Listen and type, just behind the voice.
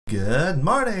Good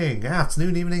morning,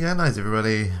 afternoon, evening, and night,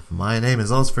 everybody. My name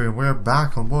is Osfrie, and we're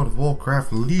back on World of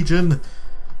Warcraft Legion.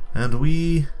 And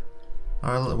we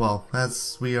are, well,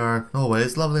 as we are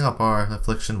always, leveling up our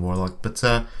Affliction Warlock. But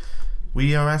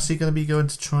we are actually going to be going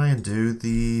to try and do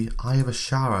the Eye of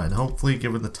Azshara. And hopefully,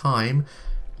 given the time,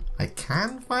 I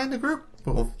can find a group.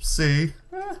 We'll see.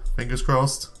 Fingers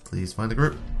crossed. Please find a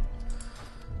group.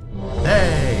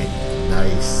 Hey!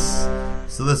 Nice.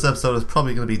 So this episode is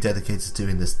probably going to be dedicated to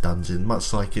doing this dungeon,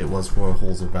 much like it was for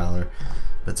Halls of Valor.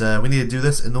 But we need to do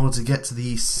this in order to get to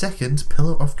the second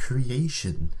Pillar of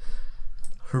Creation.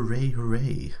 Hooray,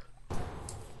 hooray.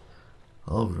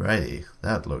 Alrighty,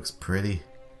 that looks pretty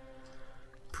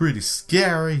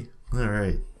scary.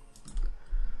 Alright.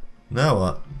 Now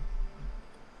what?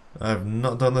 I've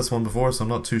not done this one before, so I'm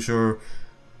not too sure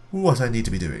what I need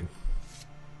to be doing.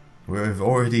 We've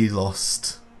already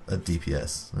lost a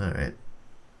DPS. Alright.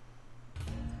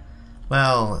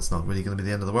 Well, that's not really going to be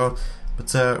the end of the world.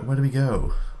 But where do we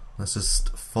go? Let's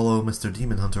just follow Mr.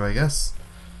 Demon Hunter, I guess.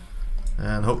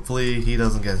 And hopefully he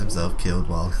doesn't get himself killed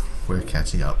while we're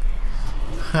catching up.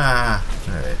 Ha!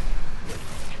 Alright.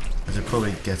 I should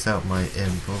probably get out my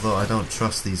imp, although I don't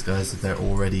trust these guys if they're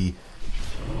already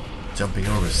jumping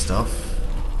over stuff.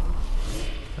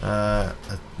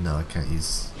 No, I can't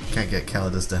get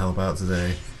Calidus to help out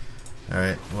today.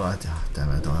 Alright, well, damn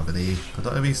it, I don't have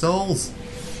any souls!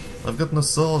 I've got no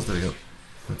souls, there we go.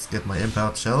 Let's get my imp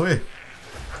out, shall we?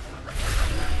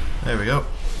 There we go.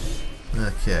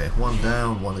 Okay, one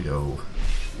down, one to go.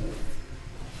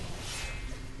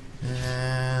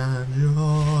 And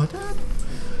you're dead.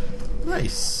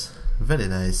 Nice. Very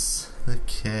nice.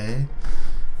 Okay.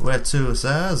 Where to,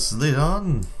 sirs? Lead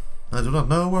on. I do not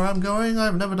know where I'm going.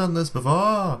 I've never done this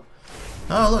before.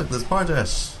 Oh, look, there's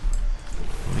Pardesh.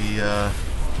 We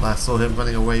last saw him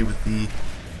running away with the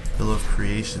Pillar of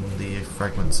Creation, the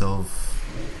fragments of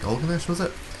Golganneth, was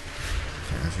it?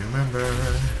 Can't actually remember.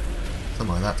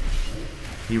 Something like that.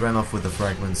 He ran off with the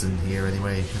fragments in here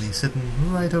anyway, and he's sitting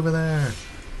right over there,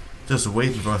 just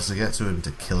waiting for us to get to him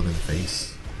to kill him in the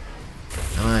face.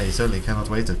 And I certainly cannot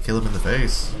wait to kill him in the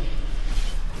face.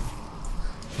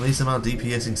 At least I'm out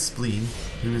DPSing Spleen,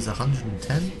 who is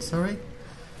 110, sorry?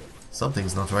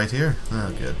 Something's not right here.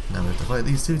 Oh good, now we have to fight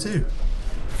these two too.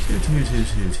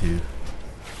 Two.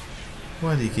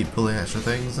 Why do you keep pulling extra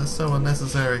things? That's so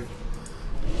unnecessary.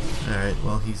 Alright,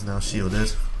 well he's now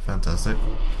shielded. Fantastic.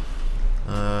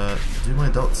 Do my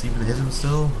dots even hit him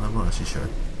still? I'm not actually sure.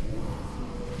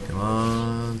 Come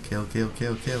on, kill. There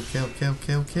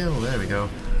we go.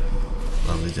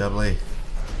 Lovely jubbly.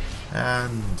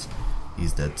 And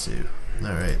he's dead too.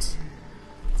 Alright.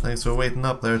 Thanks for waiting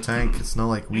up there, tank. It's not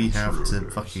like we have to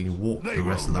fucking walk the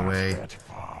rest of the way.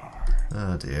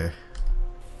 Oh dear.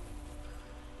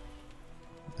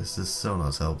 This is so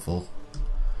not helpful.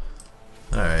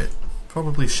 Alright.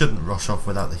 Probably shouldn't rush off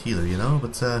without the healer, you know,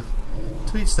 but to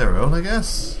each their own, I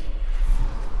guess.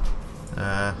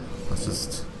 Let's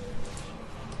just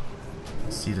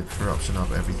see the corruption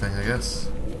of everything, I guess.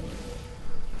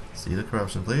 See the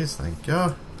corruption, please. Thank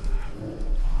you.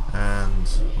 And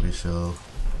we shall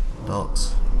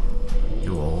dot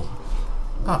you all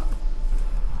up.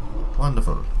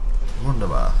 Wonderful.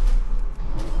 Wunderbar.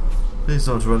 Please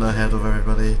don't run ahead of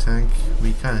everybody, tank.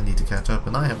 We kind of need to catch up,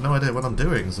 and I have no idea what I'm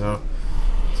doing, so it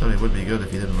certainly would be good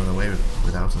if you didn't run away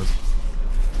without us.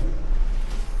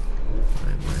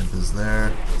 Right, my imp is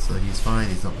there, so he's fine.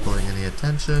 He's not pulling any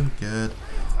attention. Good.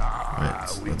 Right,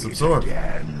 let's absorb.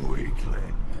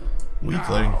 Weakling.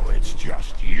 Now it's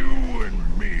just you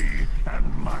and me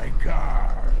and my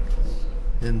guards.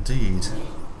 Indeed.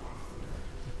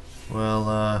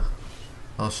 Well,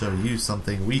 I'll show you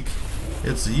something weak.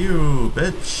 It's you,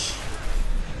 bitch!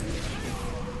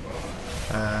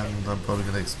 And I'm probably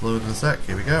going to explode in a sec.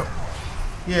 Here we go.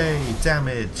 Yay,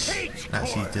 damage!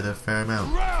 Actually did a fair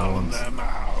amount for once.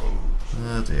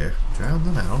 Oh dear. Drown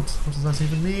them out? What does that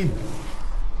even mean?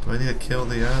 Do I need to kill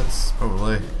the ads?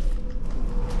 Probably.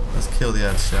 Let's kill the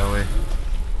ads, shall we?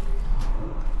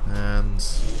 And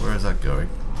where is that going?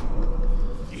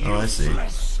 Oh, I see.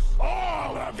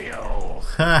 All of you.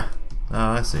 Ha!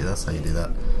 Oh, I see. That's how you do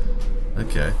that.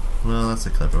 Okay. Well, that's a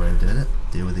clever way of doing it.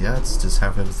 Deal with the ads. Just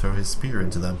have him throw his spear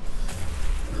into them.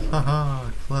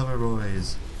 Haha! Clever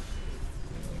boys.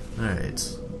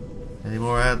 Alright. Any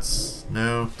more ads?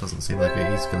 No? Doesn't seem like it.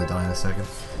 He's gonna die in a second.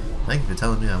 Thank you for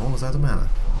telling me I'm almost out of mana.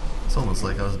 It's almost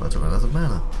like I was about to run out of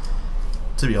mana.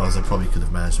 To be honest, I probably could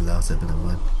have managed without it, but never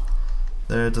mind.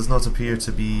 There does not appear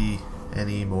to be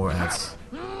any more ads.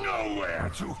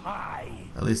 Nowhere to hide.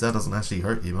 At least that doesn't actually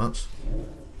hurt you much.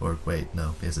 Or wait,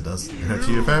 no, yes it does. It hurts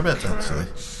you a fair bit, actually.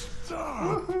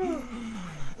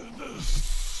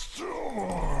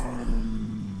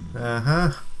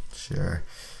 Uh-huh. Sure.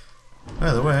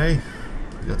 By the way,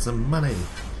 we got some money.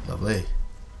 Lovely.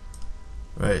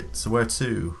 Right, so where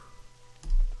to?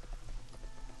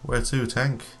 Where to,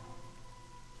 tank?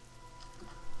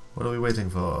 What are we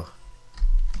waiting for?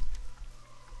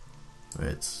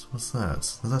 Right, what's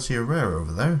that? There's actually a rare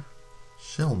over there.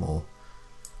 Shellmore.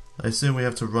 I assume we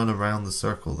have to run around the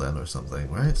circle then or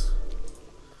something, right?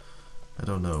 I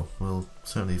don't know. We'll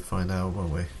certainly find out,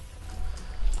 won't we?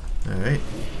 Alright.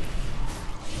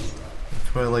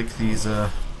 I quite like these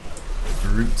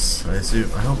brutes, I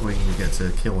assume. I hope we can get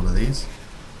to kill one of these.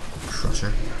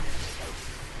 Crusher.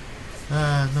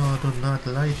 Ah, no, do not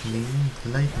lightning.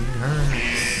 Lightning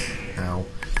hurts. Ow.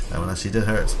 That one actually did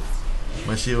hurt.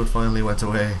 My shield finally went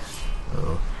away.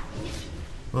 Oh.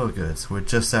 Oh good, we're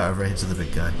just out of range of the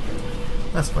big guy.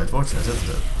 That's quite fortunate, isn't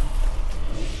it?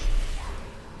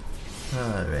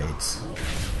 Alright.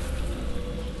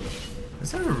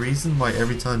 Is there a reason why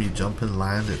every time you jump and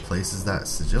land it places that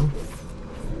sigil?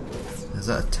 Is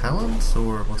that a talent,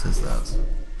 or what is that?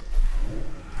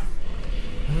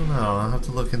 I don't know, I'll have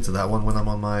to look into that one when I'm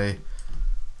on my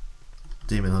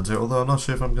Demon Hunter, although I'm not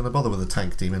sure if I'm going to bother with a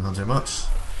tank Demon Hunter much.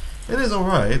 It is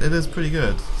alright, it is pretty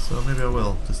good, so maybe I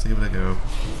will, just to give it a go.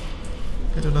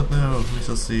 I do not know, we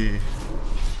shall see.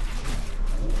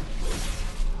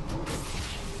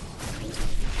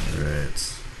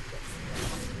 Right.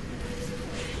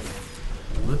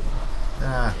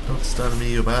 Ah, don't stun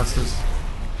me, you bastard.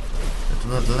 I do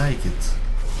not like it.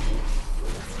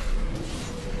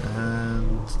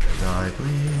 And die,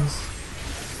 please.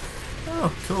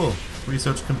 Oh, cool.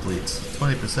 Research complete.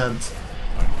 20%.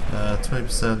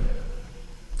 20%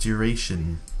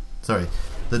 duration. Sorry,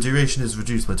 the duration is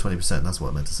reduced by 20%. That's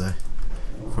what I meant to say.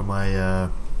 For my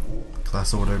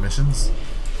class order missions,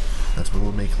 that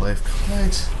will make life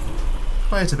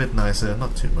quite a bit nicer.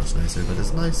 Not too much nicer, but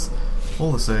it's nice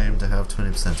all the same to have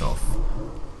 20% off.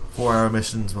 4-hour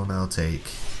missions will now take,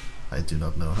 I do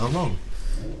not know how long.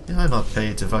 Yeah, I'm not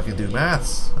paid to fucking do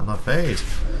maths. I'm not paid,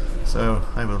 so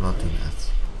I will not do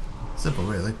maths. Simple,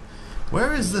 really.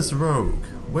 Where is this rogue?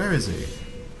 Where is he?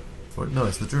 Or, no,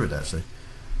 it's the druid, actually.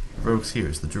 The rogue's here,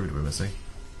 it's the druid we're missing.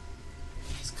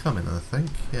 He's coming, I think.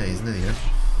 Yeah, he's near here.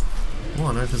 What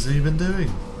on earth has he been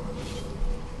doing?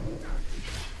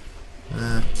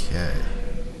 Okay.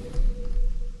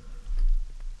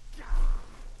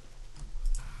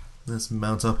 Let's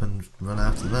mount up and run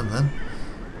after them then.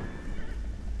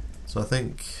 So I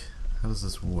think, how does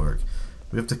this work?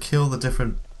 We have to kill the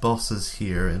different bosses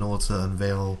here in order to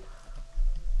unveil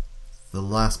the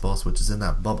last boss, which is in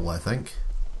that bubble, I think.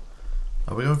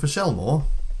 Are we going for Shellmore?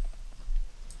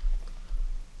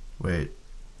 Wait.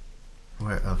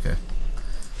 Where? Okay.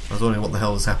 I was wondering what the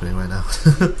hell was happening right now.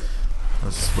 I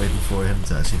was just waiting for him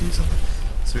to actually do something.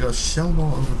 So we got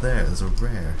Shellmore over there. There's a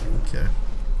rare. Okay.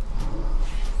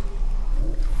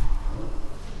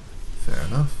 Fair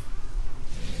enough.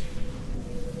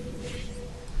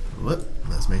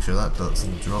 Let's make sure that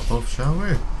doesn't drop off, shall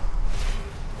we?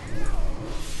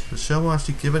 Does Shellmore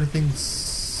actually give anything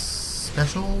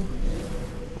special?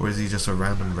 Or is he just a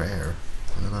random rare?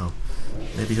 I don't know.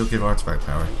 Maybe he'll give artifact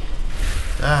power.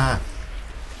 Ah!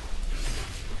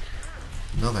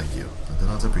 No thank you. I do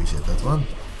not appreciate that one.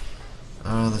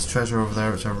 There's treasure over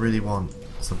there which I really want.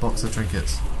 It's a box of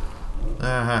trinkets.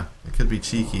 Aha! It could be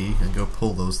cheeky and go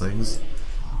pull those things.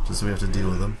 Just so we have to deal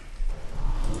with them.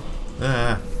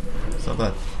 Ah! It's not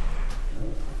bad.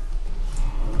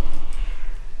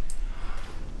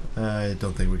 I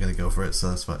don't think we're going to go for it, so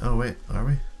that's fine. Oh wait, are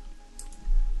we?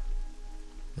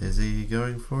 Is he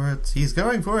going for it? He's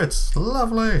going for it!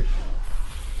 Lovely!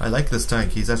 I like this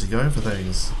tank, he's actually going for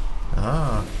things.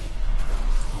 Ah.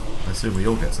 I assume we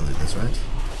all get to do this, right?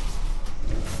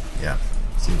 Yeah,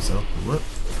 seems so. Whoop.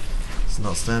 It's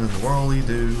not standing the whirly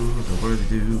do. The whirly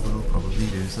do will probably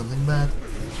do something bad.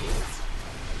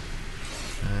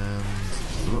 And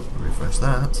whoop, refresh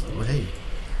that. Oh, hey.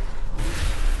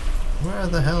 Where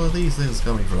the hell are these things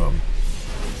coming from?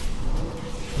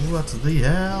 What the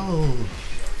hell?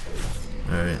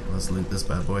 Alright, let's loot this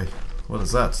bad boy. What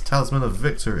is that? Talisman of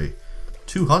Victory.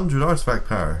 200 artifact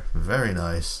power. Very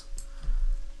nice.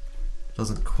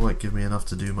 Doesn't quite give me enough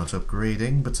to do much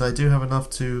upgrading, but I do have enough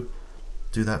to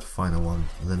do that final one.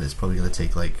 And then it's probably going to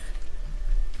take like,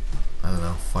 I don't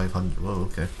know, 500. Whoa,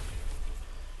 okay.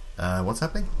 What's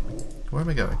happening? Where am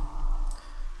I going?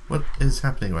 What is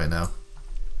happening right now?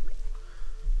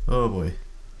 Oh boy.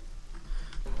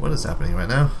 What is happening right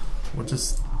now? What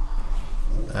just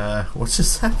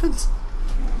happened?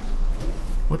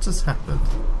 What just happened?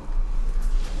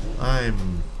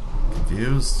 I'm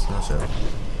confused. Oh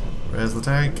shit. Where's the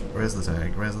tank? Where's the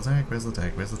tank? Where's the tank? Where's the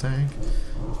tank? Where's the tank?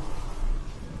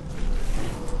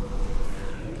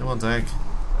 Come on, tank.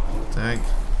 Tank.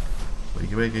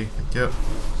 Wakey wakey. Thank you.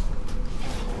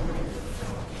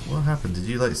 What happened? Did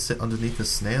you like sit underneath a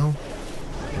snail?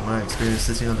 In my experience,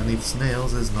 sitting underneath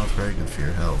snails is not very good for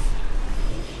your health.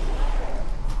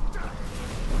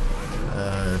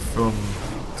 From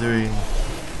doing,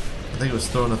 I think it was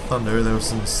Throne of Thunder, there were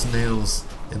some snails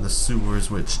in the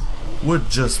sewers which would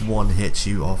just one-hit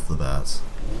you off the bat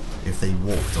if they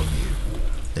walked on you.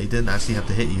 They didn't actually have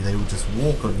to hit you, they would just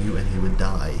walk on you and you would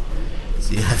die.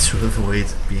 So you had to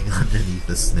avoid being underneath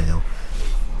the snail.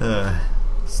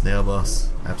 Snail boss,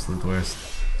 absolute worst.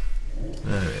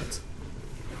 Alright.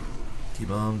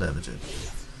 Keep on damaging.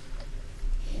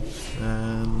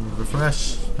 And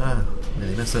refresh. Ah,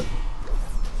 nearly missed it.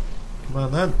 Come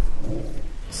on then.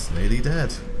 Snaily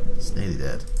dead. Snaily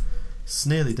dead.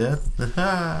 Snaily dead.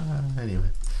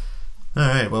 Anyway.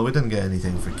 Alright, well we didn't get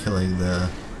anything for killing that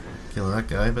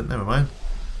guy, but never mind.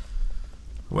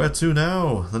 Where to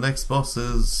now? The next boss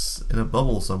is in a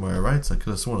bubble somewhere, right? I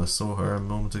could have sworn I saw her a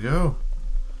moment ago.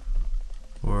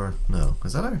 Or, no.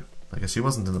 Is that her? I guess she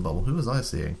wasn't in the bubble. Who was I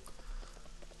seeing?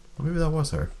 Or maybe that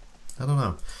was her. I don't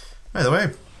know. Either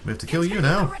way, we have to kill you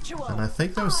now. And I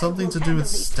think there was something to do with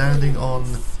standing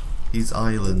on these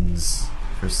islands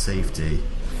for safety.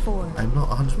 I'm not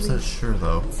 100% sure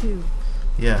though.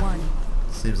 Yeah.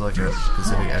 Seems like it,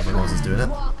 considering everyone else is doing it.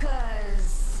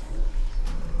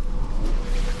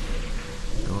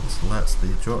 Don't let the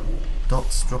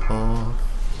dots drop off.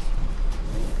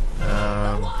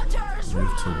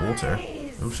 Move to water.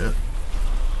 Oh shit.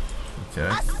 Okay. A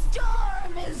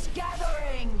storm is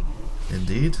gathering.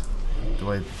 Indeed.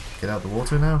 Do I get out the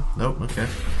water now? Nope, okay.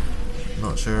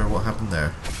 Not sure what happened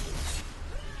there.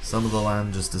 Some of the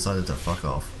land just decided to fuck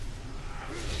off.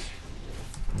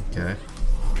 Okay.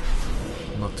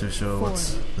 Not too sure what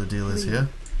the deal is here.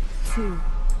 2,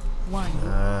 1.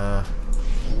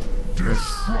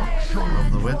 Curse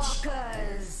of the witch.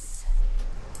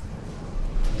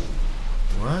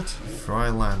 What? Fry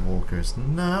landwalkers.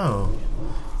 No!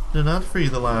 Do not free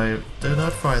the live. Do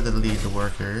not lead the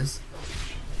workers.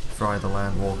 Fry the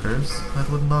landwalkers. That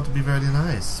would not be very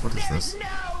nice. What is this?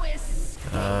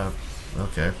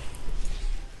 Okay.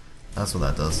 That's what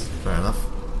that does. Fair enough.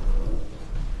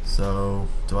 So,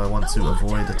 do I want to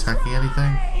avoid attacking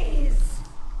anything?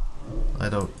 I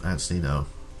don't actually know.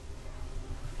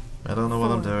 I don't know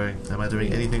what I'm doing. Am I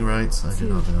doing anything right? I do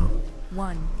not know.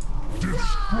 1.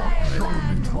 Right,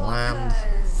 move to land.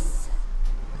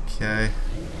 Okay.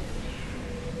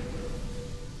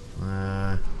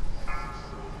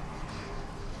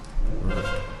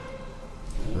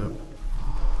 Oop.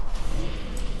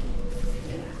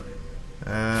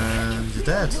 And you're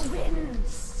dead.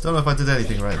 Don't know if I did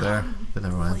anything right there, but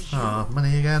never mind. Ah,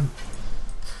 money again.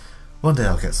 One day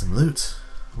I'll get some loot.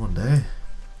 One day.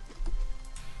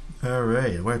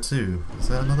 Alright, where to? Is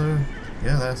that another?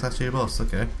 Yeah, that's actually a boss,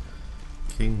 okay.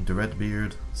 King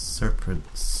Dreadbeard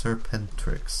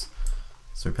Serpentrix.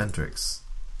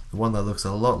 The one that looks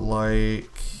a lot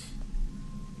like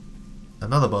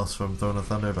another boss from Throne of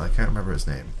Thunder, but I can't remember its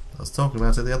name. I was talking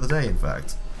about it the other day, in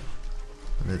fact.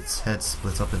 And its head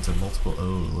split up into multiple.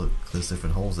 Oh, look, there's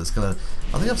different holes. It's gonna.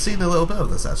 I think I've seen a little bit of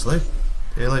this actually.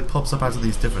 It like pops up out of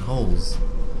these different holes.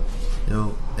 You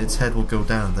know, its head will go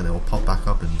down, then it will pop back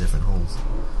up in different holes.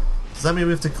 Does that mean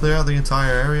we have to clear out the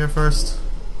entire area first?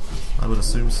 I would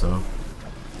assume so.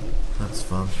 That's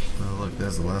fun. Oh look,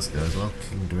 there's the last guy as well.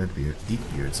 King Dreadbeard.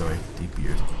 Deepbeard, sorry.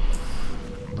 Deepbeard.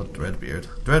 Not Dreadbeard.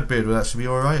 Dreadbeard would actually be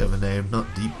alright of a name,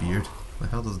 not Deepbeard. What the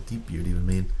hell does Deepbeard even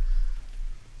mean?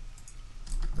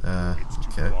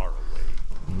 Okay.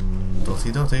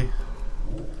 Dotty dotty.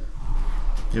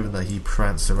 Given that he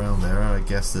pranced around there, I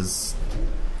guess this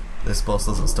boss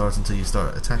doesn't start until you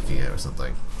start attacking it or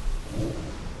something.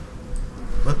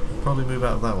 But probably move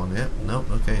out of that one, yeah?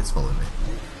 Nope, okay, it's following me.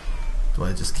 Do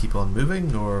I just keep on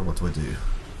moving, or what do I do?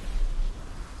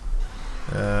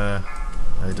 I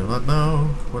do not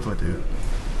know. What do I do?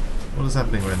 What is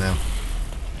happening right now?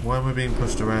 Why am I being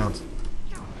pushed around?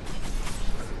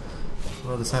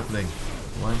 What is happening?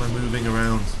 Why am I moving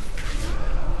around?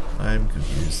 I'm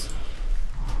confused.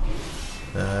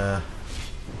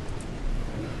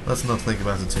 Let's not think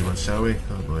about it too much, shall we?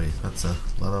 Oh boy, that's a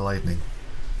lot of lightning.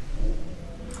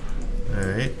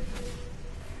 Alright.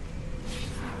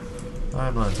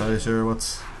 I'm not entirely sure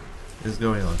what is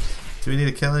going on. Do we need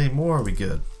to kill any more, or are we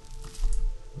good?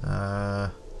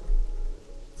 I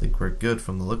think we're good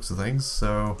from the looks of things,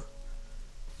 so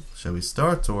shall we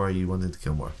start, or are you wanting to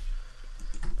kill more?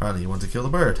 Apparently you want to kill the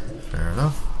bird. Fair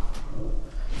enough.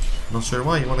 Not sure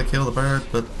why you want to kill the bird,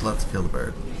 but let's kill the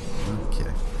bird.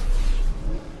 Okay.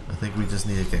 I think we just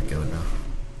need to get going now.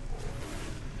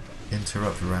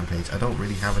 Interrupt rampage. I don't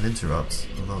really have an interrupt.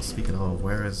 Although, speaking of,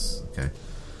 where is... Okay.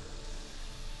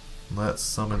 Let's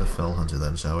summon a fell hunter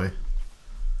then, shall we?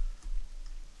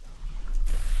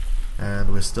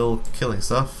 And we're still killing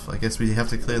stuff. I guess we have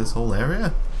to clear this whole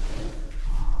area?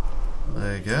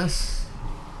 I guess.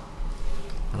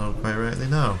 I don't quite rightly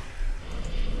know.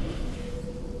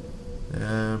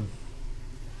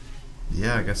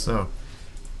 Yeah, I guess so.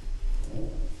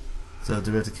 So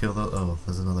do we have to kill the... Oh,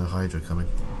 there's another Hydra coming.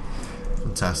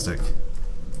 Fantastic.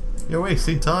 You're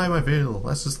wasting time, I feel.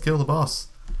 Let's just kill the boss.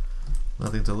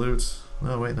 Nothing to loot.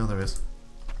 Oh wait, no there is.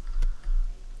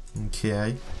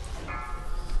 Okay.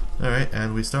 Alright,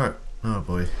 and we start. Oh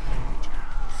boy.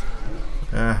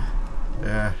 Come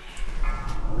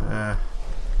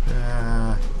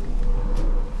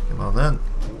on then.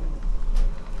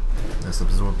 Let's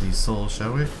absorb these souls,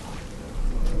 shall we?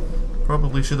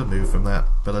 Probably should have moved from that,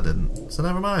 but I didn't. So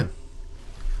never mind.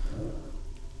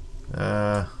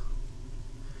 Got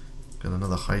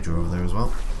another Hydra over there as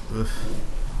well.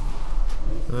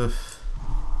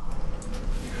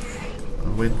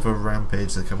 I'm waiting for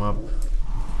Rampage to come up.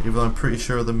 Even though I'm pretty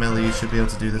sure the melee should be able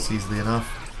to do this easily enough.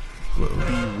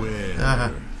 Beware.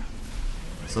 Ah,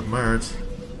 submerge.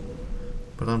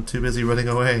 But I'm too busy running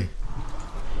away.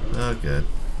 Oh, good.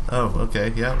 Oh,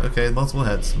 okay, yeah, okay, multiple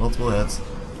heads,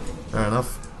 Fair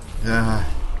enough. Ah.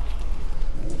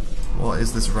 What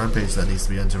is this rampage that needs to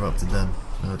be interrupted then?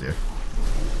 Oh dear.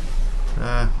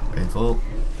 Ah, painful.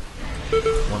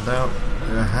 One down.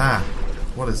 Aha!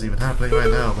 What is even happening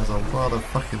right now? There's a lot of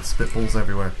fucking spitballs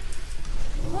everywhere.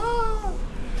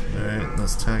 Alright,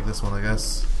 let's tag this one, I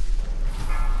guess.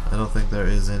 I don't think there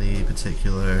is any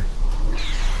particular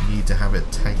need to have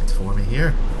it tanked for me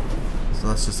here. So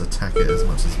let's just attack it as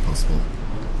much as possible.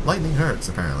 Lightning hurts,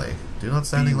 apparently. Do not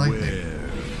standing lightning.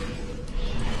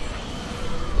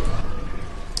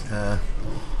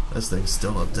 This thing's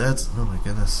still not dead. Oh my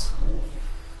goodness.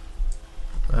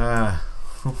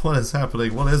 What is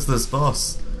happening? What is this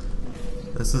boss?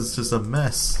 This is just a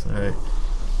mess. Alright.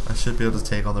 I should be able to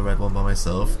take on the red one by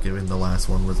myself, given the last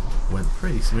one went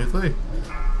pretty smoothly.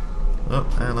 Oh,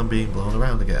 and I'm being blown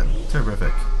around again.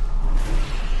 Terrific.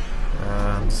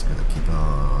 I'm just gonna keep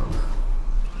on.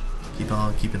 Keep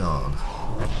on keeping on.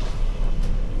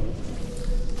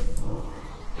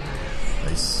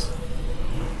 Nice.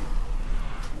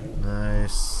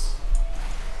 Nice.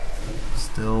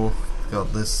 Still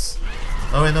got this.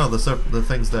 Oh wait, no, the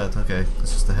thing's dead. Okay,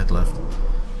 it's just the head left.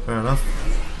 Fair enough.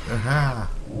 Aha!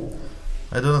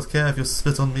 I do not care if you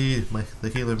spit on me. The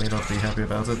healer may not be happy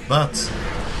about it, but...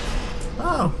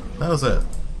 Oh, that was it.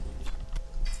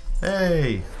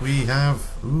 Hey, we have...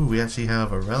 Ooh, we actually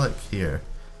have a relic here.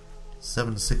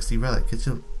 760 relic.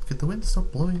 Could the wind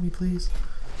stop blowing me, please?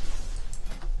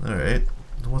 Alright.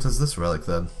 What is this relic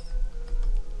then?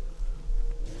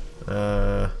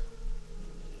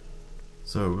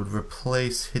 So it would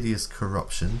replace Hideous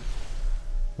Corruption.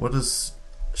 What does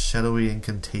Shadowy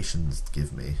Incantations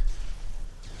give me?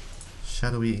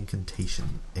 Shadowy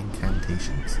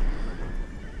Incantations.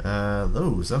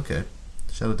 Those, okay.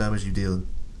 Shadow damage you deal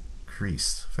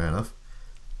increased. Fair enough.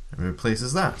 And it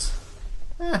replaces that.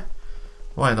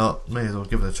 Why not? May as well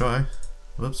give it a try.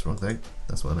 Whoops, wrong thing.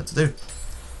 That's what I meant to do.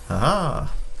 Haha!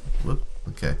 Whoop,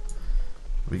 okay.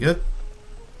 We good?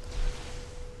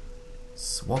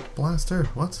 Swap Blaster?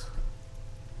 What?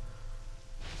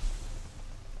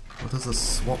 What is a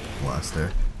Swap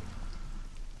Blaster?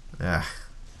 Ah.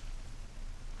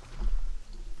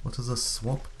 What is a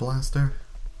Swap Blaster?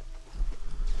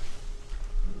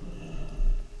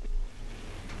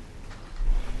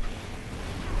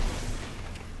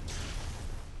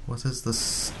 What is the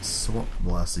Swap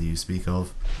Blaster you speak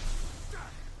of?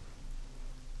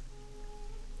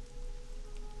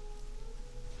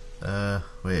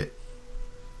 Wait.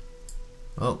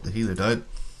 Oh, the healer died.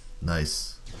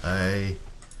 Nice. I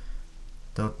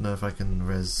don't know if I can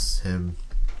res him.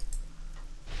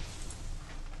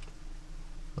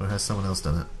 Or has someone else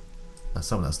done it?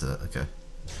 Someone else did it, okay.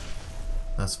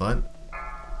 That's fine.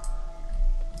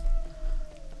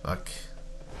 Fuck.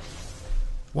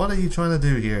 What are you trying to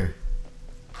do here?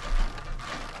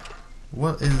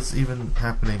 What is even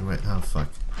happening right now? Oh, fuck.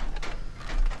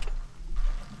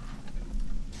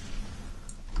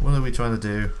 What are we trying to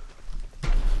do?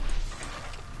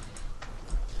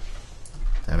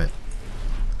 Damn it.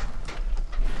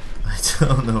 I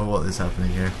don't know what is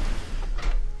happening here.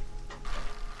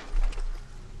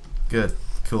 Good.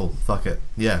 Cool. Fuck it.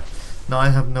 Yeah. No, I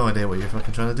have no idea what you're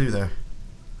fucking trying to do there.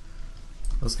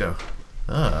 Let's go.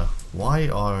 Why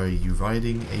are you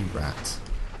riding a rat?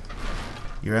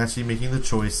 You're actually making the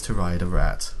choice to ride a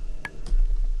rat.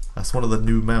 That's one of the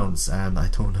new mounts, and I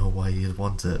don't know why you'd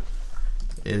want it.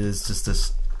 It is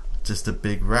just a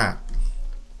big rat.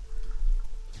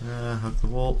 Hug the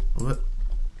wall. Whoop.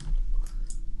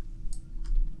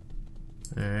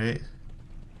 Alright.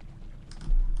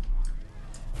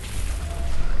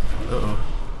 Uh-oh.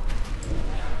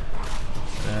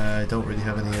 I don't really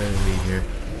have any AoE here.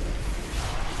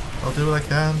 I'll do what I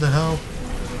can to help.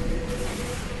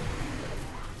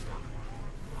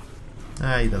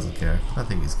 He doesn't care. I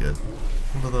think he's good.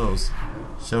 One of those.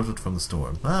 Sheltered from the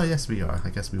storm. Ah, yes we are. I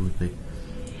guess we would be.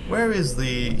 Where is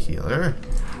the healer?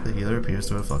 The healer appears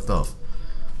to have fucked off.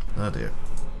 Oh dear.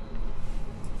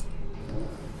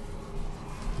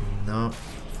 No.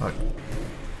 Fuck.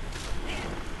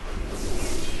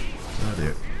 Oh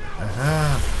dear.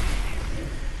 Aha!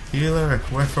 Healer,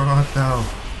 wherefore art thou?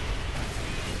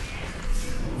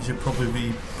 You should probably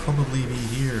be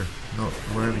here, not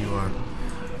wherever you are.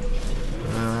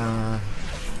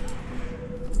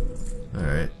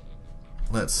 Alright.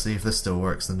 Let's see if this still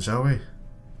works then, shall we?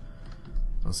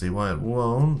 I'll see why it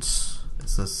won't.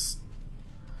 It's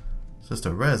just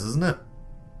a res, isn't it?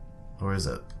 Or is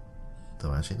it?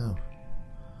 Don't actually know.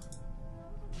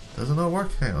 Does it not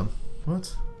work? Hang on.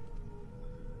 What?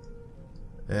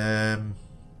 I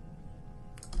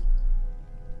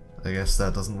guess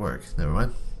that doesn't work. Never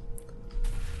mind.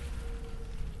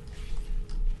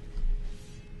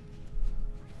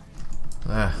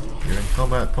 You're in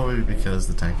combat probably because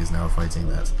the tank is now fighting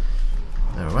that.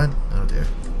 Never mind. Oh dear.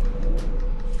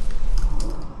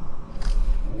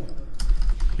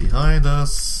 Behind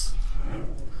us!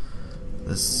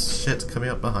 There's shit coming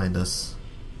up behind us.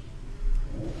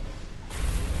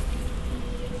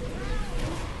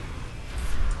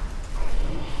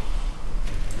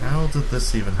 How did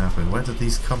this even happen? Where did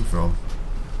these come from?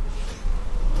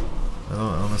 I don't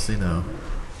honestly know.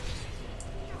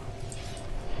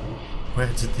 Where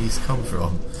did these come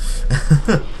from?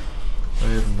 I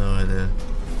have no idea.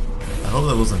 I hope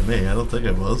that wasn't me. I don't think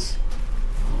it was.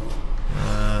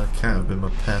 Can't have been my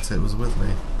pet. It was with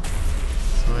me.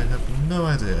 So I have no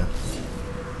idea.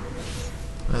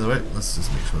 By the way, let's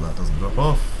just make sure that doesn't drop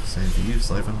off. Same for you,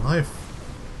 Siphon Life.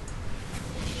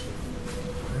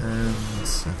 And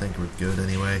I think we're good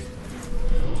anyway.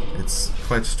 It's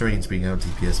quite strange being out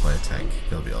DPS by a tank,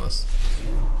 gotta be honest.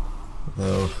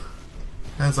 Though,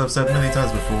 as I've said many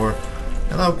times before,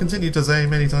 and I'll continue to say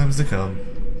many times to come,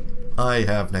 I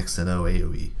have next to no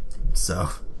AoE. So,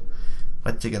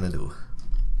 what you gonna do?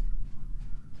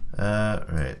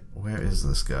 Right, where is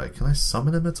this guy? Can I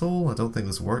summon him at all? I don't think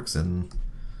this works in...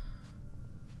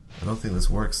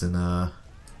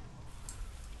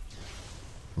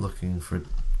 looking for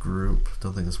group.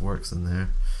 Don't think this works in there.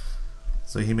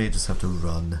 So he may just have to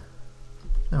run.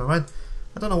 Never mind.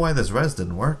 I don't know why this res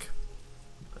didn't work.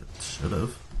 It should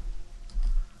have.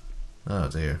 Oh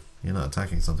dear. You're not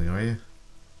attacking something, are you?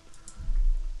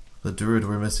 The druid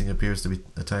we're missing appears to be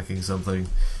attacking something.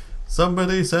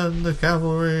 Somebody send the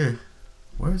cavalry!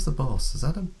 Where's the boss? Is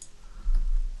that him?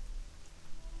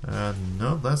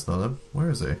 No, that's not him. Where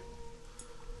is he?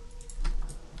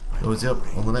 Oh, is he up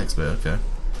on the next bit? Okay.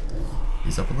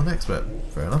 He's up on the next bit.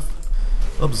 Fair enough.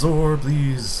 Absorb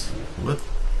these. What?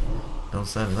 Don't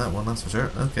stand in that one, that's for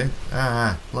sure. Okay.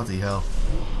 Ah, bloody hell.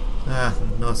 Ah,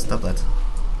 no, stop that.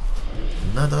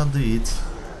 Not indeed.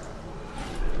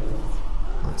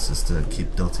 Let's just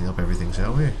keep dotting up everything,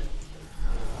 shall we?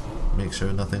 Make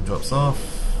sure nothing drops off.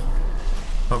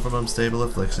 Apart from unstable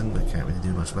affliction, but can't really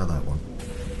do much about that one.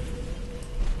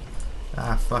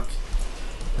 Ah, fuck.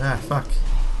 Ah, fuck.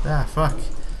 Ah, fuck.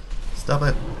 Stop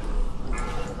it.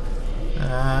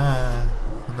 Ah,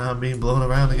 now I'm being blown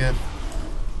around again.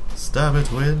 Stop it,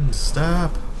 wind.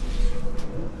 Stop.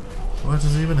 What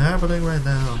is even happening right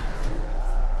now?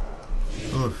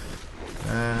 Oof.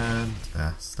 And,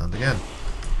 stunned again.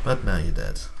 But now you're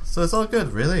dead. So it's all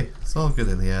good, really. It's all good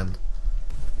in the end.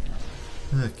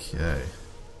 Okay.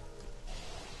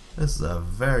 This is a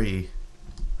very,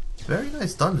 very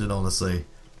nice dungeon, honestly.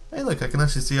 Hey, look, I can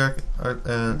actually see our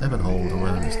Ebenhold, or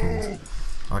whatever it's called.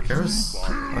 Arcaris?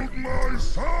 My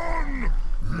son!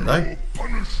 Did I?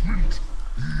 Punishment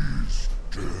is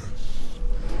death.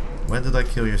 When did I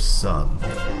kill your son?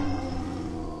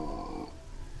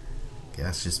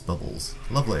 Gaseous bubbles.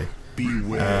 Lovely.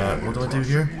 Beware. What do I do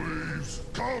here?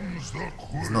 Comes the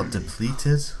It's not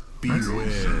depleted?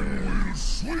 Beware.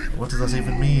 What does that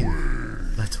even mean?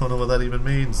 I don't know what that even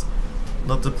means.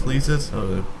 Not depleted?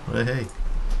 Oh, well, hey.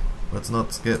 Let's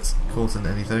not get caught in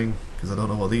anything, because I don't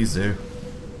know what these do.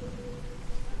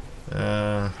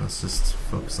 Let's just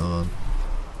focus on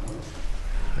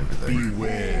everything.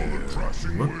 Beware.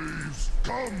 Crashing Whoop. waves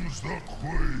comes the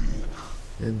quake.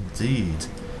 Indeed.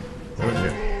 Oh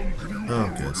dear. Oh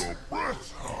good. Your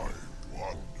breath, I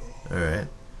wonder. Alright.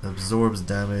 Absorbs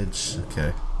damage.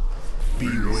 Okay.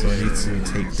 Beware. So I need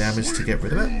to take damage to get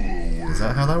rid of it? Is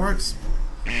that how that works?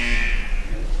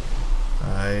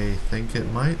 I think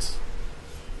it might.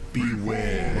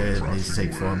 Beware. It needs to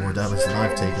take far more damage than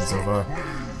I've taken so far.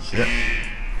 Shit.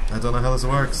 I don't know how this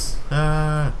works.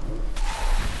 Ah.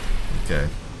 Okay.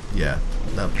 Yeah.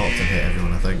 That popped and hit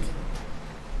everyone, I think.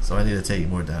 So I need to take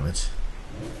more damage.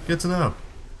 Good to know.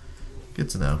 Good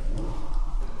to know.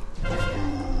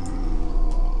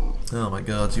 Oh my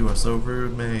god, you are so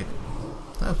rude, mate.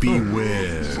 Oh, cool.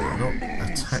 Beware. Not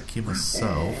attack you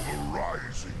myself.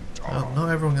 Rising Oh, not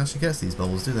everyone actually gets these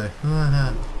bubbles, do they?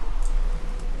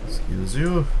 Excuse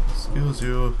you. Excuse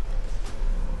you.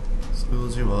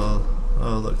 Excuse you all.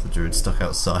 Oh look, the druid's stuck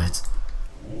outside.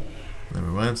 Never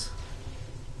mind.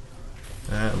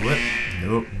 Whip.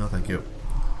 Nope, no thank you.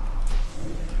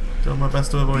 Doing my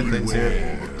best to avoid things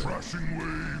here. crashing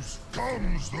waves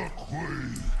comes the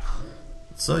quake.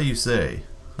 So you say.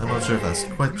 I'm not sure if that's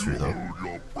quite true though. Hold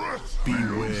your breath. Beware.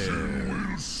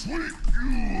 Will sweep you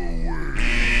away.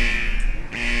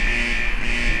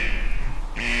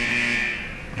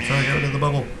 I'm trying to get rid of the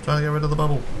bubble. Trying to get rid of the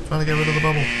bubble. Trying to get rid of the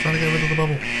bubble. Trying to get rid of the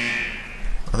bubble.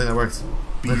 I think that worked.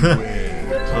 Beware.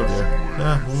 Oh dear.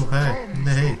 Ah, oh, hey.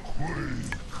 Hey.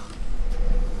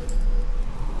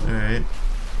 Alright.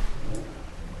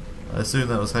 I assume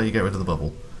that was how you get rid of the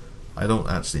bubble. I don't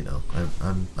actually know.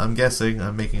 I'm guessing.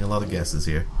 I'm making a lot of guesses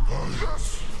here. The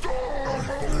storm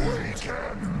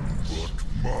awakens, but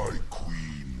my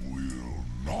queen will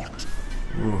not.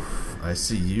 Oof. I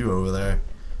see you over there.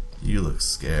 You look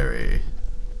scary.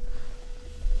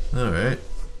 Alright.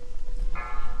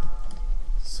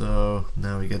 So,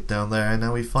 now we get down there and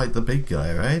now we fight the big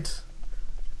guy, right?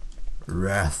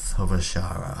 Wrath of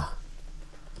Azshara.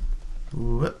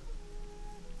 Whoop.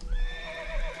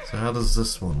 So how does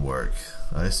this one work?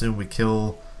 I assume we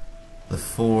kill the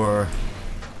four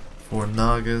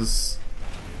Nagas,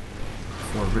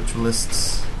 4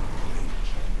 ritualists,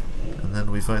 and then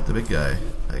we fight the big guy,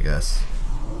 I guess.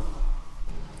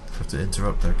 Have to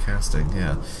interrupt their casting,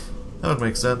 yeah. That would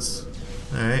make sense.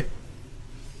 Alright.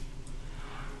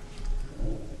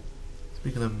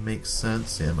 Speaking of makes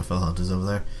sense, yeah, my fellow hunter's over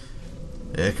there.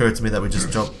 It occurred to me that we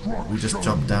just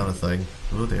jumped down a thing.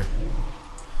 Oh dear.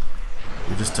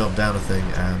 We just jumped down a thing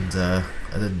and I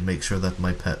didn't make sure that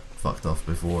my pet fucked off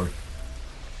before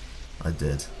I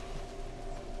did.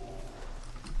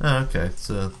 Oh, okay,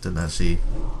 so didn't actually,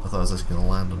 I thought it was actually going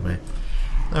to land on me.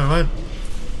 Never mind.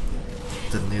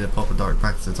 Didn't need to pop a dark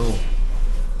pact at all.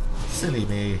 Silly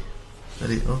me.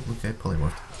 Oh, okay,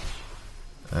 polymorph.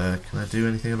 Can I do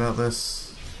anything about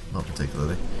this? Not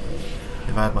particularly.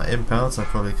 If I had my imp out, I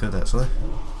probably could actually.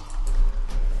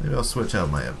 Maybe I'll switch out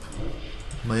my imp.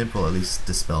 My imp will at least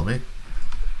dispel me.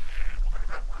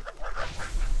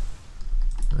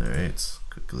 Alright,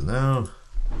 quickly now.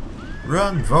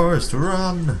 Run, Forest,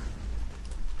 run!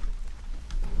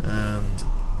 And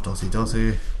dotty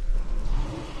dotty.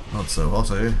 Not so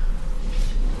hotty.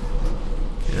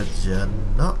 Could ya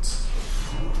not?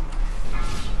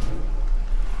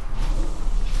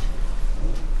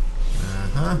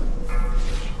 Uh-huh.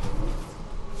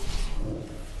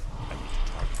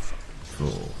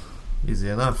 Cool. Easy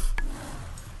enough.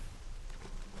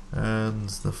 And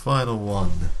the final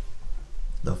one.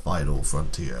 The final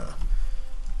frontier.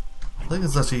 I think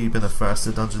it's actually been a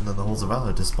faster dungeon than the Halls of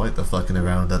Valor, despite the fucking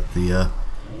around at the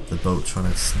boat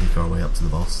trying to sneak our way up to the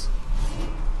boss.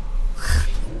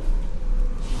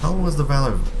 How long was the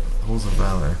Halls of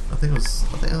Valor? I think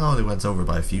it only went over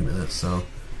by a few minutes, so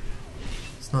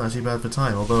it's not actually bad for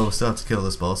time. Although we still have to kill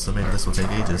this boss, so maybe this will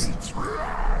take ages.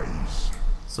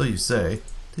 So you say?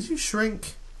 Did you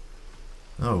shrink?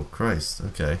 Oh Christ!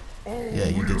 Okay, yeah,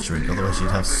 you did shrink. Otherwise,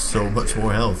 you'd have so much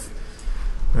more health.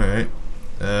 All right.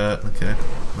 Okay,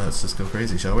 let's just go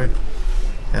crazy, shall we?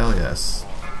 Hell yes.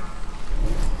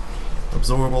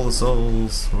 Absorb all the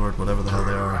souls, or whatever the hell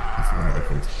they are. I forget what they're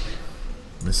called.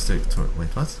 Mystic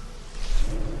wait, what?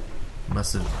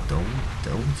 Massive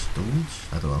Doge?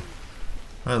 I don't know.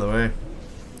 Either way.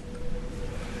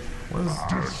 What is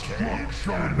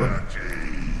what?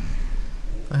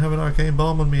 I have an arcane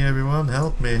bomb on me, everyone.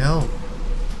 Help me, help.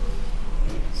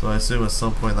 So I assume at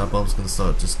some point that bomb's gonna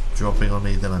start just dropping on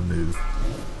me, then I move.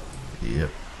 Yep.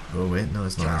 Oh wait, no,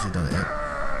 it's not actually done it yet.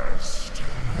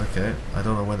 Okay, I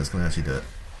don't know when it's gonna actually do it.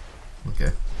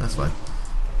 Okay, that's fine.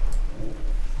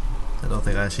 I don't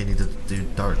think I actually need to do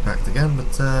Dark Pact again,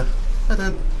 but I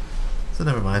did. So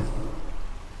never mind.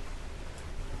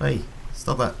 Hey,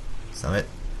 stop that. Stop it.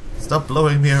 Stop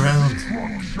blowing me around.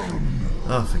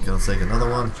 Oh, for God's sake, another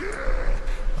one.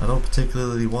 I don't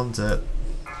particularly want it.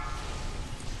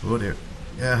 Oh dear.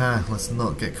 Yeah, let's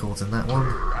not get caught in that one.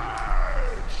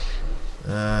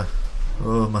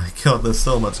 Oh my God, there's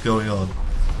so much going on.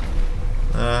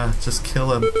 Just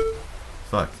kill him.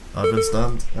 Fuck, I've been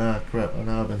stunned. Ah, crap, I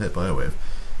know I've been hit by a wave.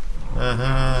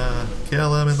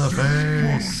 Kill him in the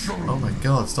face! Oh my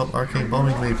God, stop arcane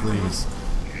bombing me, please.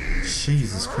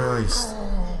 Jesus Christ.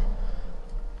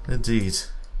 Indeed.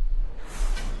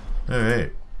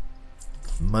 Alright.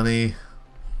 Money.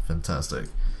 Fantastic.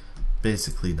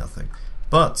 Basically nothing.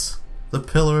 But the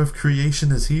Pillar of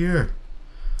Creation is here.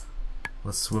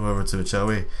 Let's swim over to it, shall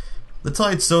we? The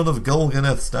Tidestone of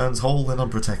Golganneth stands whole and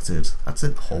unprotected. That's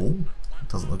it, whole? It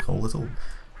doesn't look whole at all.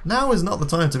 Now is not the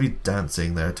time to be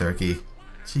dancing there, turkey.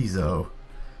 Jeez-o.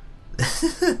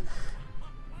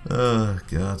 Oh,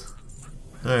 God.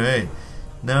 Alright.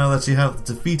 Now that you have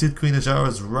defeated Queen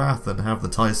Azshara's wrath and have the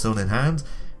Tidestone in hand,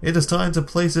 it is time to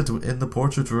place it in the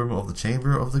portrait room of the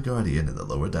Chamber of the Guardian in the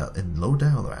Low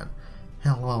Dowland.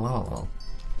 Hello.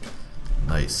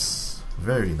 Nice.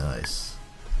 Very nice.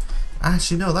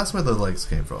 Actually, no, that's where the legs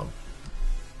came from.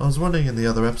 I was wondering in the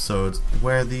other episode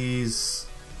where these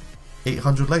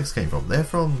 800 legs came from. They're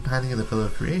from handing in the Pillar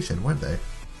of Creation, weren't they?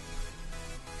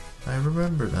 I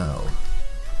remember now.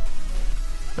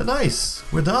 But nice,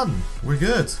 we're done, we're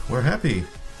good, we're happy.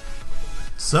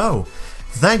 So,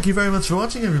 thank you very much for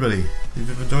watching, everybody. If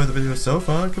you've enjoyed the video so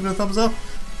far, give it a thumbs up.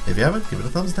 If you haven't, give it a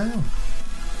thumbs down.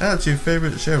 Add your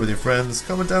favourite, share with your friends,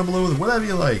 comment down below with whatever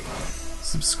you like.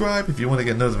 Subscribe if you want to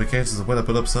get notifications of when I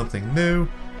put up something new.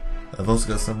 I've also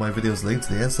got some of my videos linked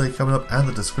to the Endslate coming up and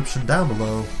the description down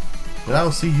below. But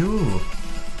I'll see you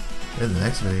in the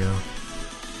next video.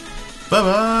 Bye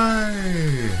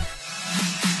bye!